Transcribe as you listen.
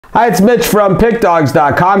Hi, it's Mitch from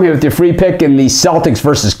PickDawgz.com here with your free pick in the Celtics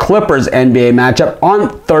versus Clippers NBA matchup on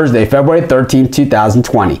Thursday, February 13,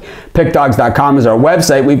 2020. PickDawgz.com is our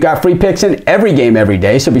website. We've got free picks in every game every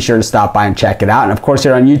day, so be sure to stop by and check it out. And of course,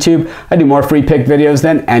 here on YouTube, I do more free pick videos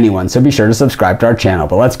than anyone, so be sure to subscribe to our channel.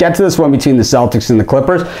 But let's get to this one between the Celtics and the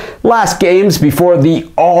Clippers. Last games before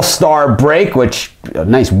the All-Star break, which a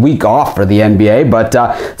nice week off for the NBA, but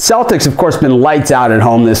Celtics, of course, been lights out at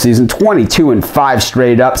home this season, 22-5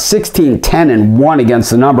 straight up, 16-10-1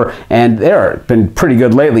 against the number, and they've been pretty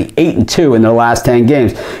good lately, 8-2 in their last 10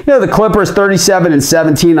 games. You know, the Clippers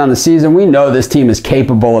 37-17 on the season. We know this team is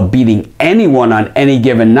capable of beating anyone on any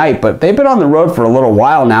given night, but they've been on the road for a little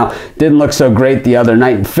while now. Didn't look so great the other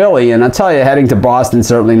night in Philly, and I'll tell you, heading to Boston,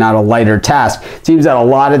 certainly not a lighter task. It seems that a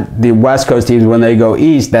lot of the West Coast teams, when they go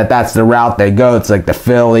east, that's the route they go. It's like the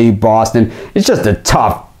Philly, Boston. It's just a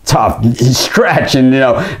tough stretch, and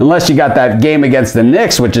unless you got that game against the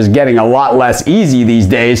Knicks, which is getting a lot less easy these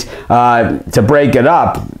days, to break it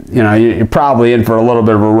up, you're probably in for a little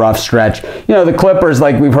bit of a rough stretch. The Clippers,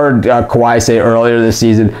 like we've heard Kawhi say earlier this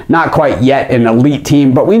season, not quite yet an elite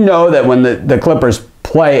team, but we know that when the Clippers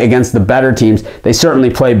play against the better teams, they certainly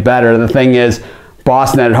play better. The thing is,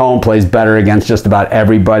 Boston at home plays better against just about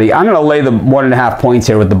everybody. I'm going to lay the 1.5 points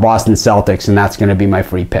here with the Boston Celtics, and that's going to be my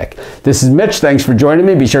free pick. This is Mitch. Thanks for joining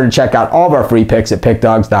me. Be sure to check out all of our free picks at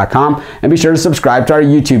pickdawgz.com, and be sure to subscribe to our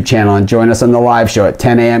YouTube channel and join us on the live show at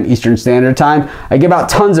 10 a.m. Eastern Standard Time. I give out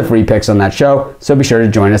tons of free picks on that show, so be sure to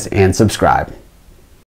join us and subscribe.